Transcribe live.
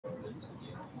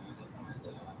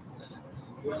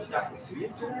What up, it's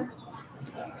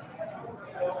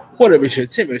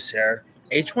Timmons here.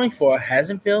 A24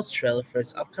 has unveiled a trailer for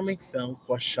its upcoming film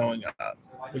called Showing Up,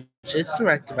 which is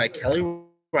directed by Kelly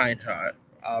Reinhardt,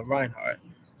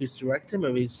 who's directed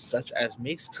movies such as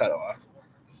Meek's Cutoff,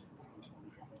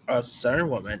 A Certain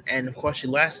Woman, and of course she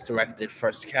last directed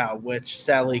First Cow, which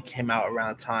sadly came out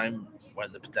around time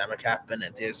when the pandemic happened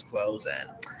and theaters closed, and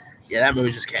yeah, that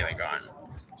movie just came and gone.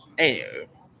 Anywho,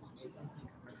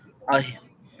 uh,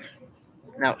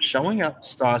 now Showing Up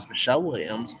stars Michelle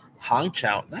Williams, Hong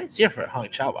Chow, nice year for Hong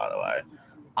Chow by the way,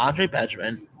 Andre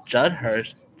Benjamin, Judd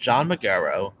Hirsch, John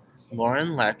Magaro,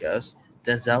 Lauren Lacus,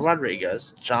 Denzel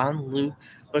Rodriguez, John Luke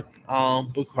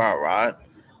Bucharrat,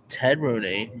 Ted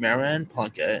Rooney, Marianne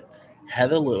Plunkett,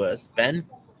 Heather Lewis, Ben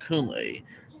Coonley,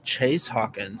 Chase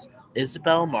Hawkins,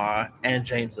 Isabel Marr, and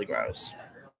James LeGros.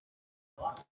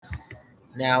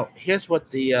 Now, here's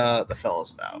what the film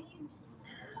is about.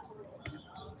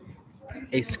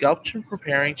 A sculptor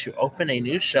preparing to open a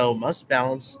new show must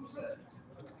balance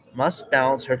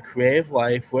her creative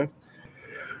life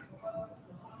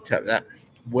that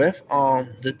with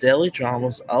the daily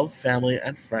dramas of family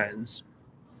and friends.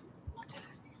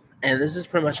 And this is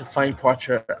pretty much a funny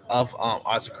portrait of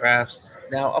arts and crafts.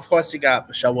 Now, of course, you got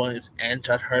Michelle Williams and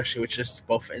Judd Hirsch, which is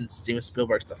both in Steven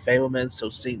Spielberg's The Fablemans. So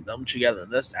seeing them together in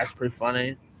this, that's pretty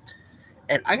funny.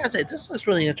 And I gotta say, this looks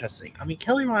really interesting. I mean,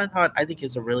 Kelly Reinhardt, I think,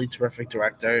 is a really terrific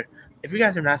director. If you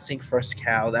guys have not seen First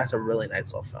Cow, that's a really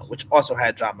nice little film, which also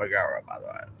had John Magaro, by the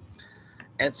way.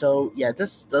 And so, yeah,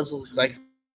 this does look like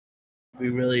we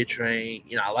really train.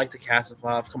 I like the cast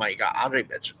involved. Come on, you got Andre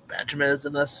Benjamin is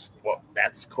in this. Well,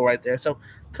 that's cool right there. So,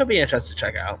 could be interesting to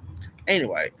check out.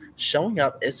 Anyway, Showing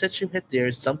Up is set to hit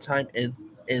theaters sometime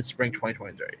in spring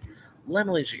 2023. Let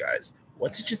me leave you guys.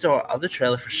 What did you thought of the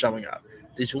trailer for Showing Up?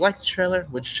 Did you like the trailer?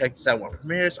 Would you check this out when it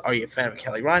premieres? Are you a fan of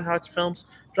Kelly Reinhardt's films?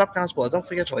 Drop comments below. Don't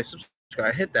forget to like,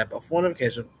 subscribe, hit that bell for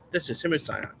notification. This is Simon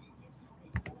signing.